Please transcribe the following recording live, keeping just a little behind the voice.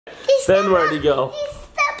Then where'd he go? He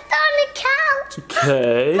stepped on the couch.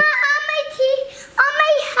 Okay. On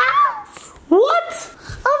my house. What?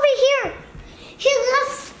 Over here. He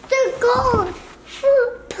left the gold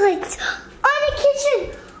footprints on the kitchen.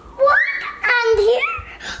 What? And here?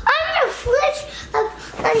 On the fridge. On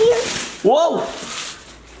here. Whoa!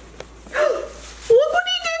 What did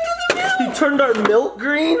he do to the milk? He turned our milk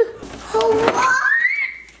green? What?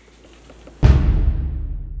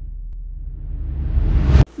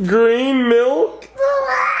 Green milk?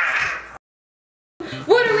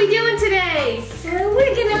 What are we doing today?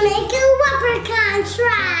 We're gonna make a leprechaun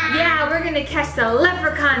trap. Yeah, we're gonna catch the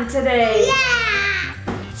leprechaun today. Yeah.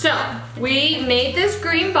 So, we made this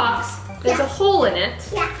green box. There's a hole in it.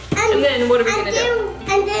 Yeah. And then what are we gonna do?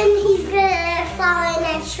 And then he's gonna fall in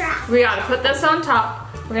a trap. We gotta put this on top.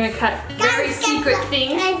 We're gonna cut very Guys, secret guess what?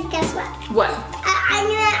 things. Guys, guess what? What?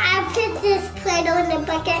 I'll put this play-doh in the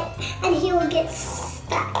bucket and he will get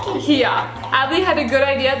stuck. Yeah, Adley had a good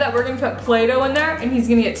idea that we're gonna put Play-Doh in there and he's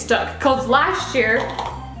gonna get stuck. Cause last year,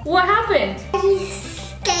 what happened? He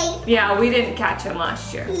escaped. Yeah, we didn't catch him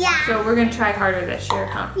last year. Yeah. So we're gonna try harder this year,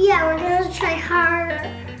 huh? Yeah, we're gonna try harder.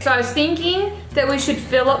 So I was thinking that we should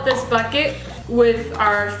fill up this bucket with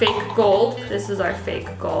our fake gold. This is our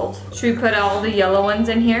fake gold. Should we put all the yellow ones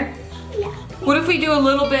in here? Yeah. What if we do a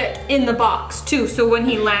little bit in the box too? So when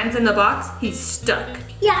he lands in the box, he's stuck.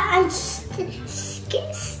 Yeah, I'm stuck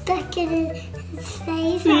in his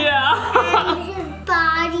face. Yeah. And his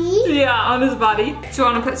body. Yeah, on his body. So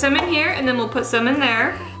I want to put some in here and then we'll put some in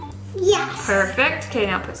there. Yes. Perfect. Okay,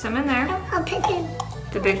 now put some in there. I'll pick it.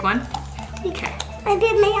 The big one. Okay. I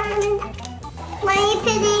put my arm in. Why you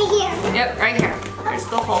put it here? Yep, right here. There's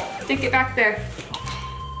the hole. Stick it back there.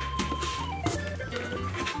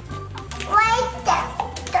 Right there.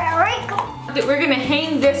 There we go. We're gonna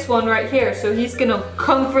hang this one right here. So he's gonna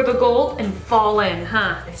come for the gold and fall in,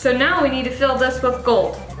 huh? So now we need to fill this with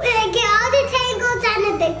gold. We're gonna get all the tiny golds and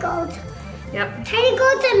the big gold. Yep. Tiny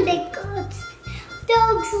golds and big golds.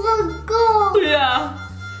 Dogs look gold. Yeah.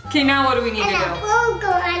 Okay, now what do we need And to a do? full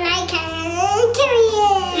gold and I can carry it.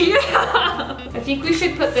 Yeah. I think we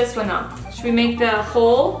should put this one on. Should we make the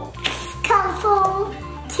hole? Couple,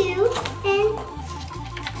 2, and...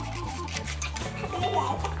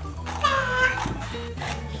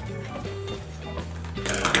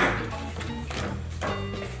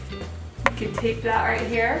 We can tape that right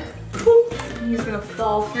here. He's gonna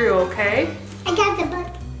fall through, okay? I got the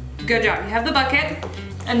bucket. Good job. You have the bucket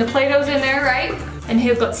and the Play-Doh's in there, right? And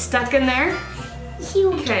he'll get stuck in there.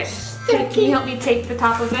 Okay. Can you help me tape the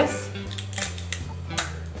top of this?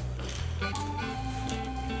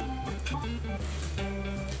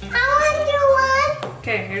 I want to do one.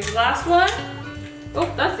 Okay, here's the last one. Oh,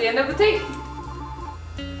 that's the end of the tape.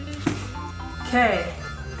 Okay.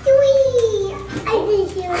 Whee! I did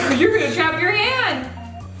hear it. You're gonna trap your hand.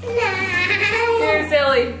 Nah. Here,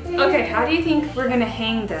 silly. Okay, how do you think we're gonna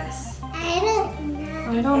hang this? I don't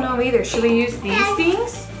know. I don't know either. Should we use these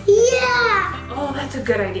things? Yeah. Oh, that's a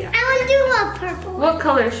good idea. I want to do a purple. What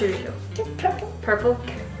color should we do? Do purple. Purple?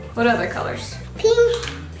 Okay. What other colors? Pink.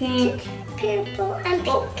 Pink. Purple and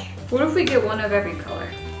Oh, pink. what if we get one of every color?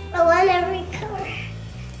 I want every color.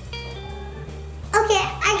 Okay,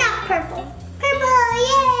 I got purple. Purple,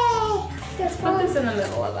 yay! This Put one. this in the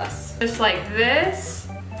middle of us. Just like this.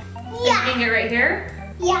 Yeah. Hang it right here.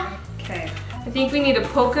 Yeah. Okay. I think we need to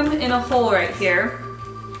poke him in a hole right here.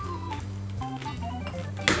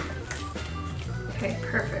 Okay,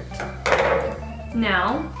 perfect.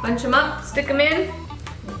 Now, bunch them up, stick them in,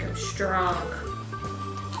 make them strong.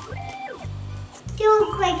 They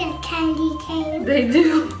look like a candy cane. They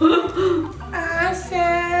do.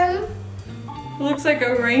 Awesome. Looks like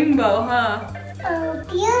a rainbow, huh? Oh,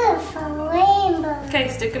 beautiful rainbow. Okay,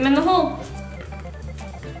 stick them in the hole.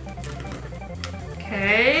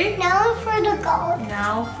 Okay. Now for the gold.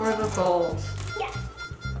 Now for the gold. Yeah.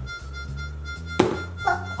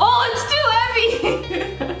 Oh, it's too heavy!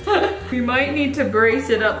 We might need to brace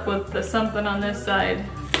it up with the something on this side.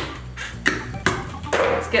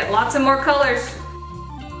 Let's get lots of more colors.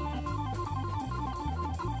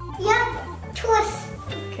 Yep. Twist.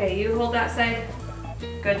 Okay, you hold that side.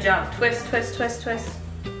 Good job. Twist, twist, twist, twist.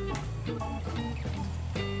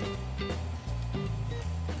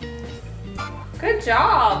 Good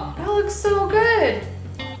job. That looks so good.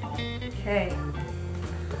 Okay.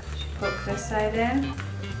 Poke this side in.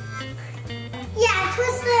 Yeah,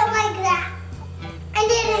 twist it like that. And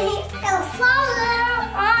then it'll fall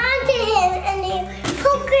onto him and then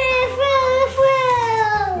poke it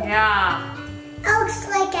through. Yeah. It looks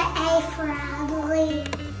like an A for Adley.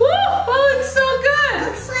 Woo! That looks so good.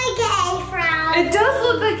 Looks like an A for Adley. It does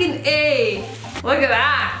look like an A. Look at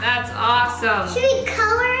that. That's awesome. Should we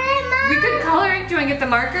color it, Mom? We could color it. Do you want to get the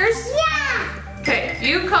markers? Yeah. Okay,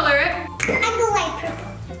 you color it. I go light purple.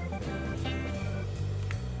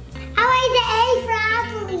 I like the A for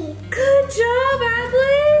Adley. Good job,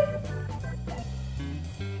 Adley.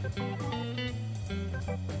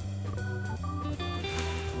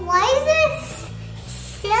 Why is this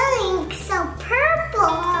ceiling so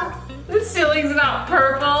purple? The ceiling's not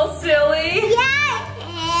purple, silly. Yeah,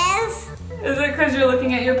 it is. Is it because you're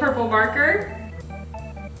looking at your purple marker?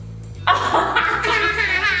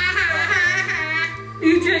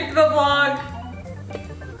 You tricked the vlog.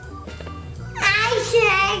 I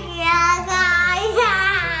tricked you guys.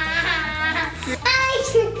 I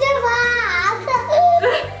tricked the vlog.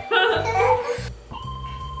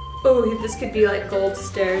 Oh, this could be like gold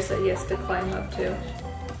stairs that he has to climb up to.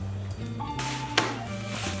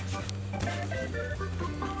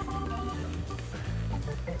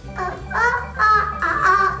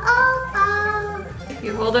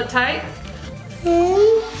 You hold it tight.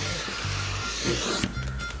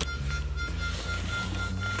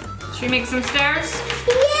 Should we make some stairs?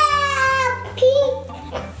 Yeah, pink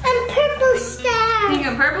and purple stairs. Pink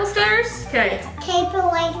and purple stairs? Okay. Tape it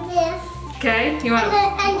like this. Okay, you want to?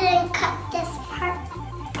 And then cut this part.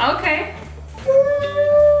 Okay.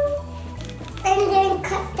 And then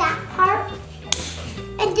cut that part.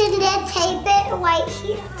 And then tape it right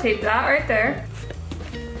here. Tape that right there.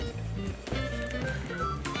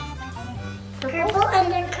 Purple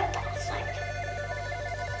and then cut that side.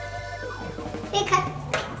 We cut.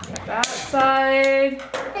 That side.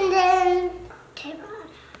 And then tape it on.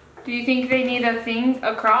 Do you think they need a thing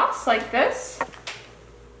across like this?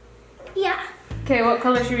 Yeah. Okay, what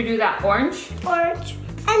color should we do that? Orange? Orange.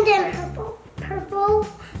 And then purple. Purple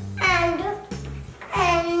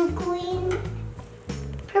and green.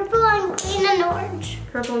 Purple and green and orange.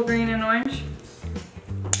 Purple, green, and orange.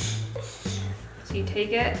 So you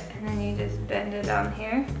take it and then you just bend it on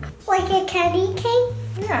here. Like a candy cane?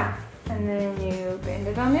 Yeah. And then you bend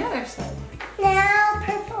it on the other side. Now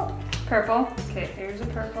purple. Purple. Okay, here's a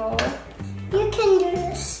purple. You can do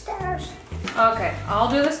the stairs. Okay, I'll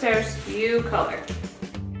do the stairs. You color.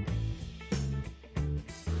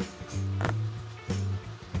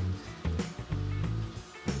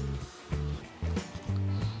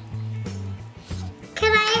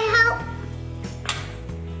 Can I help?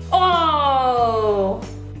 Oh!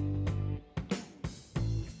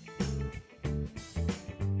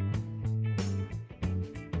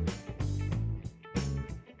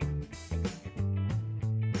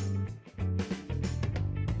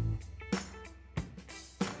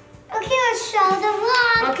 Okay, let's show the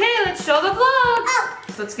vlog. Okay, let's show the vlog.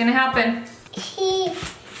 Oh, So what's gonna happen? he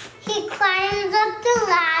climbs up the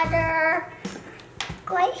ladder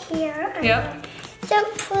right here. Yep. Jump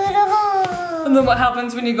through the hole. And then what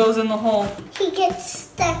happens when he goes in the hole? He gets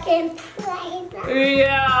stuck in play-doh.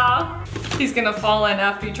 Yeah. He's gonna fall in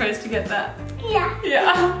after he tries to get that. Yeah.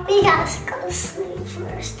 Yeah. We gotta go to sleep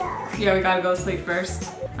first though. Yeah, we gotta go to sleep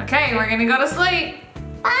first. Okay, we're gonna go to sleep.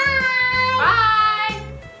 Bye. Bye.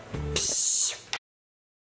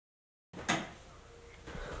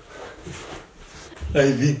 I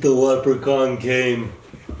think the leprechaun came.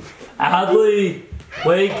 Adley,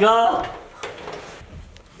 wake up!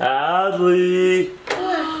 Adley!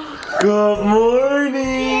 Good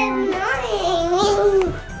morning!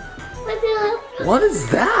 What is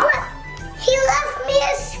that? He left me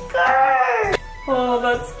a skirt. Oh,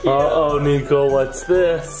 that's cute. Uh-oh, Nico, what's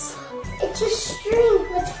this? It's a string.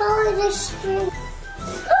 Let's follow this string.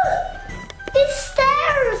 It's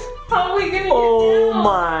stairs. How are we gonna get Oh down?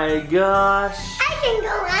 my gosh. I can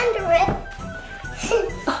go under it.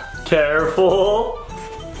 Careful.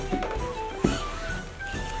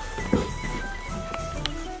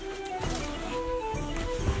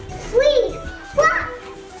 Wait, what?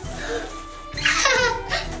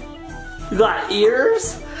 You got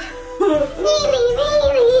ears?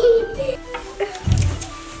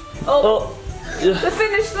 Oh. The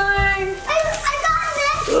finish line. I got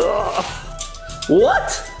it. Ugh. What?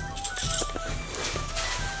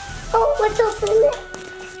 Oh, what's open there?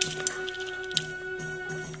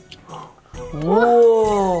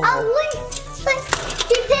 Whoa. Oh, wait.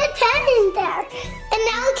 You put a 10 in there. And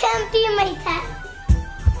now it can't be my 10.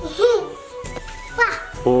 Wow.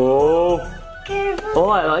 Oh. Careful. Oh,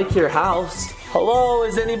 I like your house. Hello,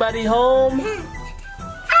 is anybody home?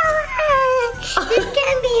 This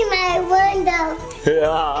can be my window.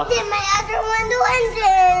 Yeah. Then my other window and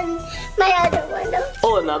then my other window.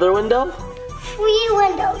 Oh, another window? 3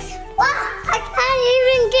 windows. Wow, I can't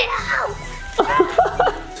even get out.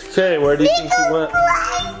 Okay, where do you think you went?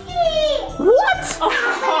 Blankie. What?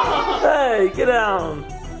 Hey, get down.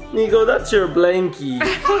 Nico, that's your blankie.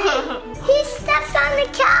 He stepped on the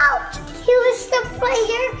couch. He was stepped right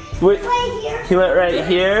here. Wait, right here. he went right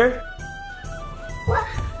here? What?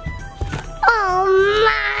 Oh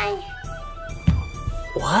my.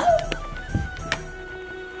 What?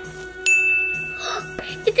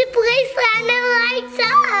 It's a bracelet and it lights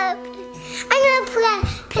up. I'm gonna play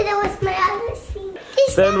it with my other seat.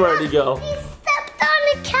 Then where'd he go? He stepped on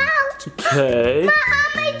the couch. Okay. On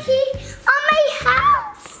my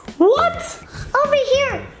house. What? Over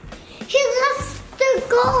here. He left the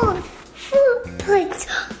gold footprints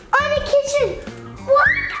on the kitchen. What?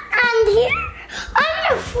 And here? On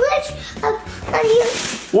the fridge. And here.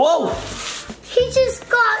 Whoa! He just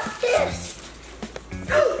got this.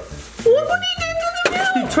 What did he do to the milk?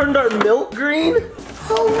 He turned our milk green?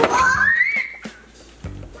 Oh, what?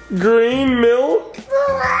 Green milk?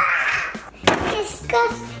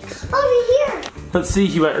 Disgusting. Over here. Let's see,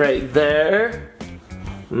 he went right there.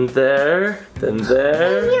 And there. Then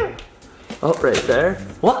there. Here. Oh, right there.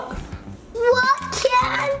 What? What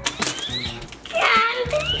candy?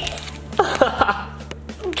 Candy.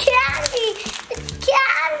 Candy. It's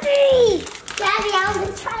candy. Daddy, I'm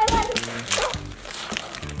gonna try one.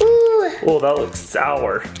 Ooh. Oh, that looks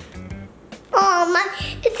sour. Oh my,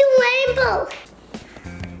 it's a rainbow.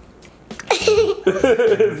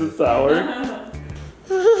 Is it sour?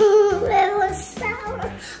 It was sour.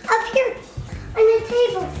 Up here on the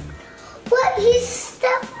table. What? He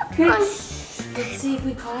stepped on. Let's see if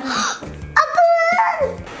we caught him. A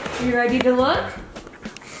balloon. You ready to look?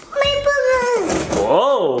 My balloon.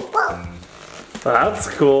 Whoa, Whoa. that's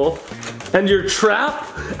cool. And your trap?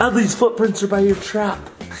 Adley's footprints are by your trap.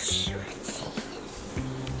 Do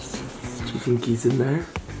you think he's in there?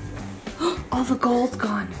 All the gold's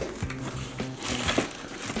gone.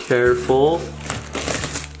 Careful.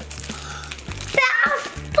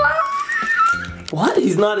 Bath bomb. What?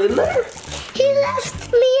 He's not in there? He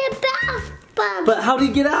left me a bath bomb. But how'd he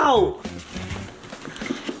get out?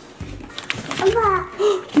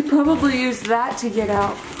 He probably used that to get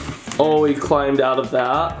out. Oh, he climbed out of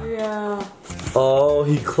that? Yeah. Oh,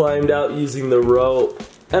 he climbed out using the rope.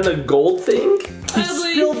 And the gold thing? He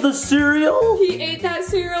Adley. spilled the cereal? He ate that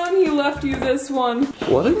cereal and he left you this one.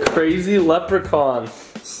 What a crazy leprechaun.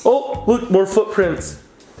 Oh, look, more footprints.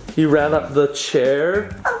 He ran up the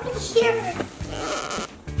chair. Over here.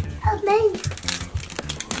 Oh man.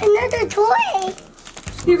 Another toy.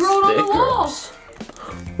 He wrote on the wall. Stickers.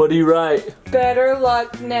 What do you write? Better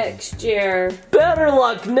luck next year. Better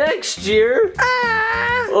luck next year.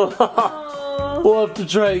 Ah. We'll have to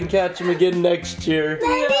try and catch him again next year.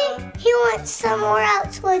 Maybe he went somewhere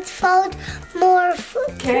else where it's found more food.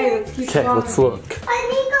 Okay, let's keep Okay, going. let's look. I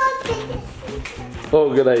think I'll take this. Oh,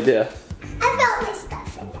 good idea. I got my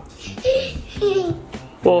stuff in it.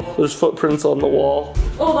 Oh, there's footprints on the wall.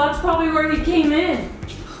 Oh, that's probably where he came in.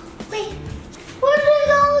 Wait, where did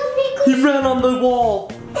those Nico? He ran on the wall.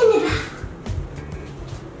 In the bathroom.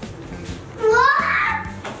 What?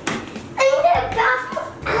 In the bathroom.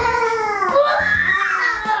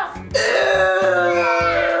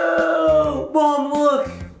 Ew! Mom, look.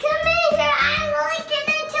 Come in here, I'm going in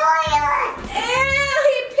the toilet. Ew,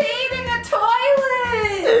 he peed in the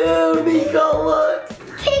toilet. Ew, Nico, look.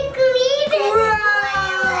 Pick me in the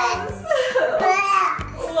toilet.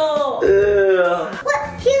 Ew. What?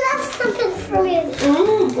 He left something for me.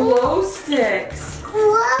 Ooh, glow sticks.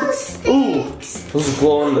 Glow sticks. Those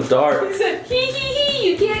glow in the dark. He said, hee hee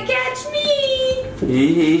hee, you can't catch me.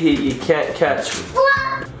 You can't catch me.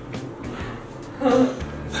 What?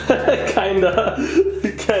 Kinda.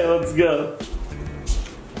 Okay, let's go.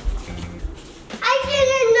 I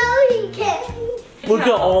didn't know he came. Look at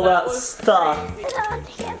all that stuff. Put it on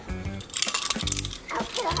him. I'll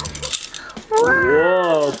put it on him.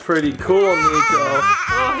 Whoa, pretty cool, Nico.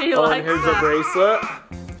 Oh, he Oh, and likes here's a that. bracelet.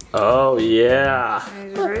 Oh, yeah.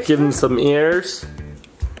 Give him some ears.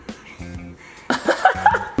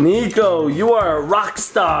 Nico, you are a rock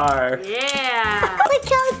star. Yeah. Look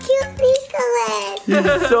how cute Nico is. He's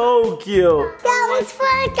so cute. That was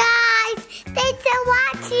fun, guys.